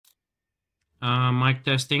Mic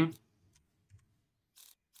testing.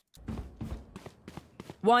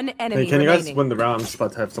 One enemy Hey, can you guys remaining. win the round? I'm just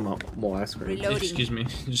about to have some more ice cream. Reloading. Excuse me.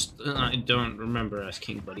 Just I don't remember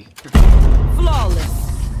asking, buddy.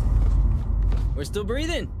 Flawless. We're still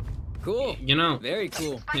breathing. Cool. You know, Very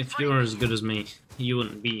cool. if you were as good as me, you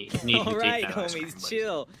wouldn't be needing to Alright, take that ice cream, homies, buddy.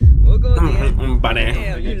 chill. We'll go again. Buddy.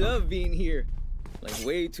 Damn, you love being here. Like,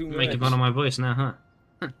 way too much. Making fun of my voice now,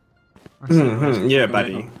 huh? Yeah,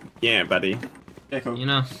 buddy. Yeah, buddy. You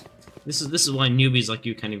know, this is why newbies like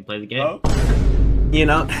you can't even play the game. Oh, You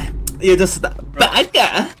know, you're just a bad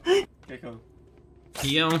guy. Gecko.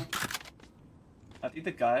 Yo, I think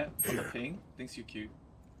the guy on the ping thinks you're cute.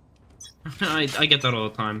 I get that all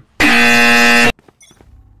the time.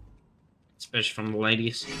 Especially from the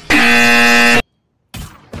ladies. I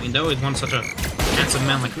mean, they always want such a handsome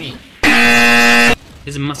man like me.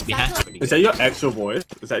 His must be happy. Is that your actual voice?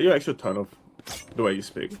 Is that your actual tone of the way you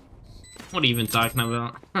speak? What are you even talking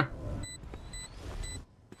about? Huh.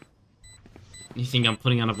 You think I'm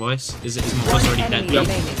putting on a voice? Is my voice already dead? Enemy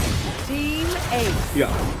remaining. Team Ace.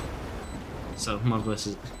 Yeah. So my voice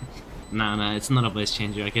is... No, it's not a voice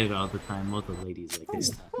changer. I get it all the time. Most of the ladies like this.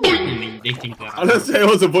 They think that I didn't say it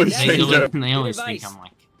was a voice they changer. always Good think advice. I'm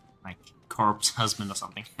like corpse husband or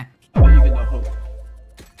something. I don't even know who.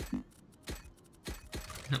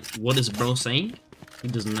 What is bro saying? He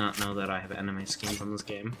does not know that I have anime skins on this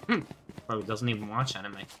game. Probably doesn't even watch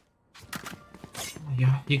anime.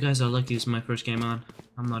 Yeah, you guys are lucky this is my first game on.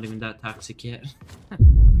 I'm not even that toxic yet.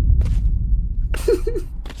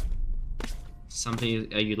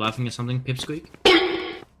 Something? Are you laughing at something, Pipsqueak?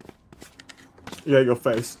 Yeah, your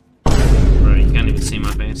face. Bro, you can't even see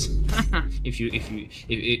my face. if you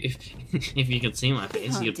could see my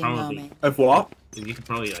face, you'd probably. If what? If you could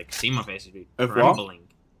probably like see my face, you'd be If what? trembling.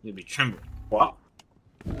 You'd be trembling. What?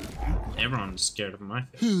 Everyone's scared of my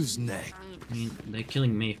face. Who's next? I mean, they're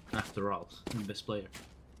killing me after all. I'm the best player.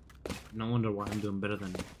 No wonder why I'm doing better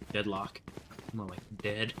than Deadlock. More like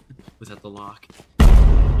dead without the lock. You're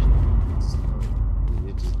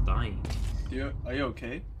just dying. Are you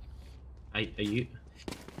okay? Are you?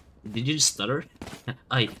 Did you just stutter?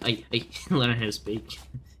 I learn how to speak.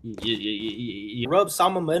 You Rub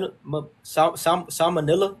salmonella.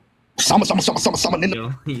 Salmonella.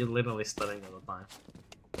 you're literally stuttering all the time.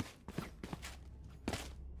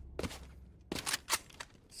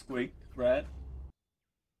 Squeak, rat.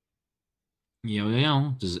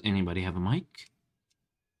 Yo. Does anybody have a mic?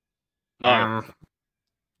 Oh.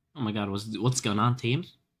 Oh my god, what's going on, team?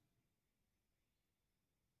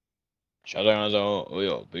 Did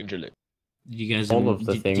You guys, All of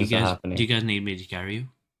the do things you guys, are happening. Do you guys need me to carry you?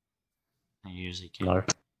 I usually can. No.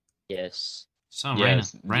 Yes. So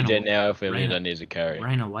Yes. Raina, Then now if we Raina. don't need to carry.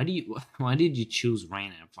 Raina, why did you choose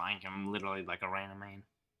Raina? I'm literally like a Raina main.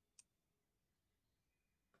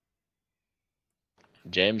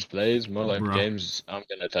 James plays more like Bro. James. I'm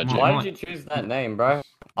gonna touch Why it. Why did you choose that name, bro?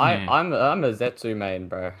 Yeah. I'm a Zetsu main,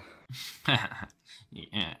 bro.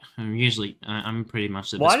 Yeah, I'm pretty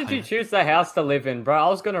much the Why best did you player. choose the house to live in, bro? I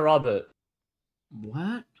was gonna rob it.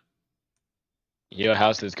 What? Your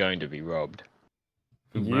house is going to be robbed.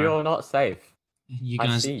 Bruh. You're not safe. You I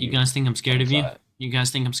guys, see you you. guys think I'm scared of you? Outside. You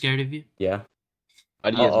guys think I'm scared of you? Yeah.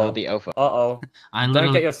 Buddy is Uh-oh. not the alpha. Uh-oh. I Don't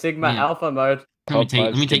literally. get your Sigma yeah. alpha mode. Let me Top tell you.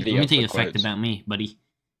 five Let me skip tell you a alpha fact quotes. about me, buddy.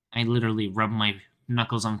 I literally rub my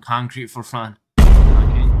knuckles on concrete for fun.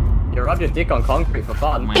 Okay. You rub your dick on concrete for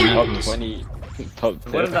fun. My Top knuckles. 20. Top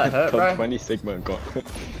What does that hurt, top bro? 20 Sigma quote.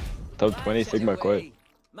 Top 20 Sigma quote.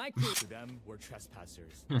 My crew. To them, we're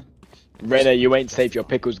trespassers. Rena, you ain't safe. Your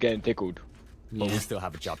pickle's getting tickled. But we Yeah. still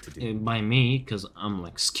have a job to do. By me, because I'm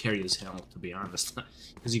like scary as hell, to be honest.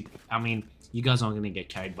 Because you guys aren't gonna get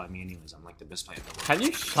carried by me anyways. I'm like the best player in the world. Can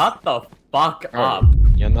you shut the fuck Oh, up?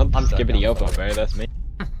 You're not I'm sorry, skippity I'm alpha, bro. That's me.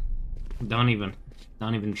 Don't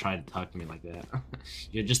even try to talk to me like that.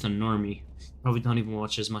 You're just a normie. Probably don't even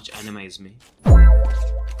watch as much anime as me.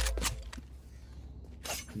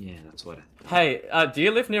 Yeah, that's what. Hey, do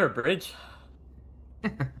you live near a bridge?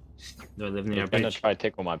 Do I live near You're a gonna bridge? try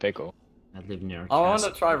tickle my pickle. I live near a I want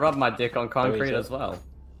castle. to try rub my dick on concrete so. as well.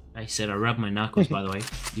 I said I rub my knuckles, by the way.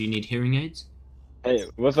 Do you need hearing aids? Hey,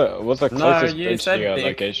 what's the No, closest you bridge to said your dick.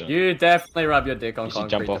 location? You definitely rub your dick on You should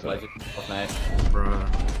concrete. jump off to it. play off, mate.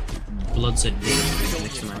 Bruh. Blood said you're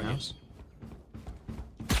next to my house.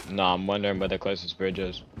 Nah, I'm wondering where the closest bridge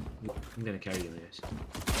is. I'm gonna carry you guys.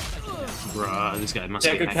 Bruh, this guy must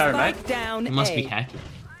Yeah, be good hacking. carry, mate. Spike down He must be A. hacking.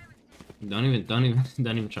 Don't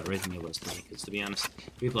even try raising your voice to me, because to be honest,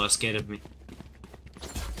 people are scared of me.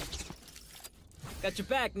 Got your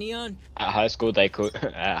back, Neon. At high school, they call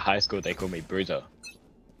me Bruiser.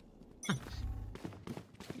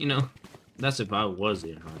 You know, That's if I was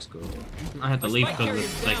in high school. I had to leave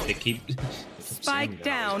because like they keep Spike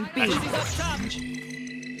down B. I'm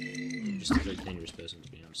just a very dangerous person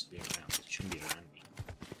to be honest. To be around. You shouldn't be around me.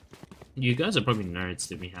 You guys are probably nerds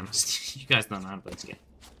to be honest. You guys don't know how to play this game.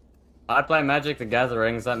 I play Magic the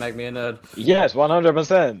Gathering. Does that make me a nerd? Yes,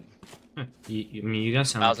 100%. I mean, you guys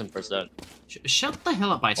sound. 1000%. Shut the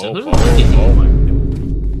hell up, Iso. Oh, Who oh, the fuck do you think oh.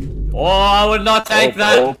 you are? Oh, I would not take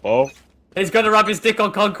that. Oh, He's gonna rub his dick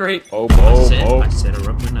on concrete. oh, I said I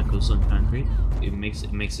rub my knuckles on concrete. It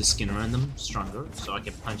makes the skin around them stronger, so I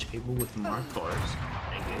can punch people with marked cores.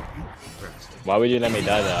 Thank you. Why would you let me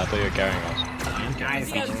die there? I thought you were carrying us. I am carrying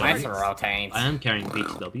Nice BTW. rotate. I am carrying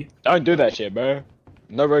BTW. Don't do that shit, bro.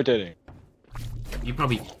 No rotating. You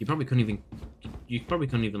probably couldn't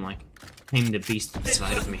even like tame the beast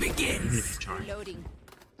inside of me. Even if you try.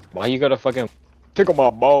 Why you gotta fucking tickle my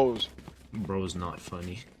balls? Bro's not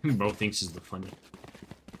funny. Bro thinks he's the funny.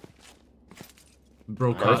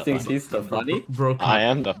 Bro Bro caught. thinks he's the funny? Bro caught. I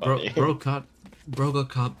am the funny. Bro got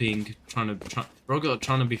caught being trying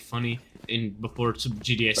to be funny before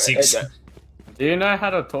GTA 6. Do you know how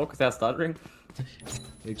to talk without stuttering?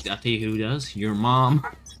 I'll tell you who does. Your mom.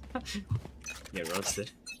 Yeah,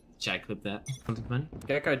 roasted. Chat clip that. Something funny?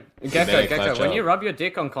 Gecko, Very clutch when up. you rub your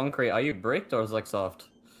dick on concrete, are you bricked or is it like soft?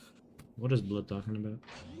 What is Blood talking about?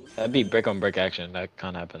 That'd be brick on brick action. That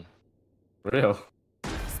can't happen. Real.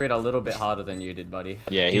 Concrete a little bit harder than you did, buddy.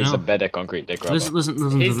 Yeah, You he's know- a better concrete dick rubber. Listen to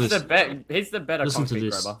He's this. he's the better Listen to concrete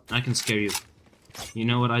this. rubber. I can scare you. You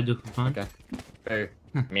know what I do for fun? Okay.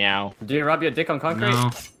 Boo. Meow. Do you rub your dick on concrete?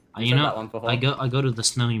 No. You said know, that one before. I go to the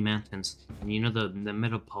snowy mountains, and you know the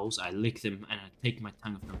metal poles. I lick them and I take my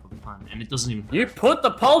tongue off them for fun, and it doesn't even. You put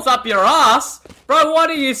the poles up your ass? Bro, what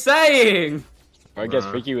are you saying? Bro gets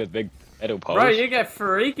Bruh. freaky with big metal poles. Bro, you get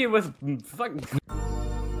freaky with fucking...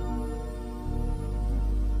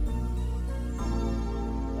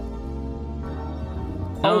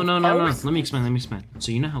 No. Poles? Let me explain.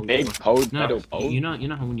 So you know how Big pole, No, metal pole. you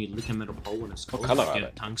know how when you lick a metal pole when it's cold, color like are your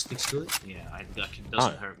they? tongue sticks to it. Yeah, like it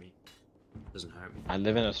doesn't Oh. hurt me. It doesn't hurt me. I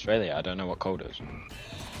live in Australia. I don't know what cold is.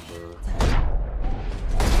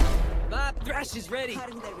 Bob Thrash is ready.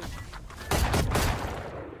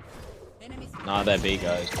 Nah, they're big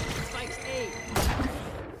guys. Spikes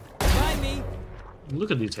A. Find me.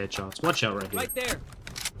 Look at these headshots. Watch out right here. Right there.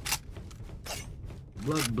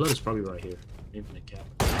 Blood is probably right here. Infinite cap.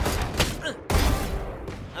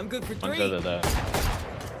 I'm good for One's 3. over there.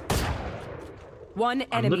 One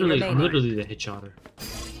I'm enemy remaining. literally the headshotter.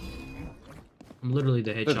 I'm literally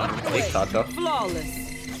the headshotter. Dick toucher.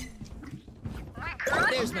 Flawless.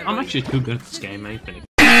 There's my I'm buddy. actually too good at this game. I ain't finna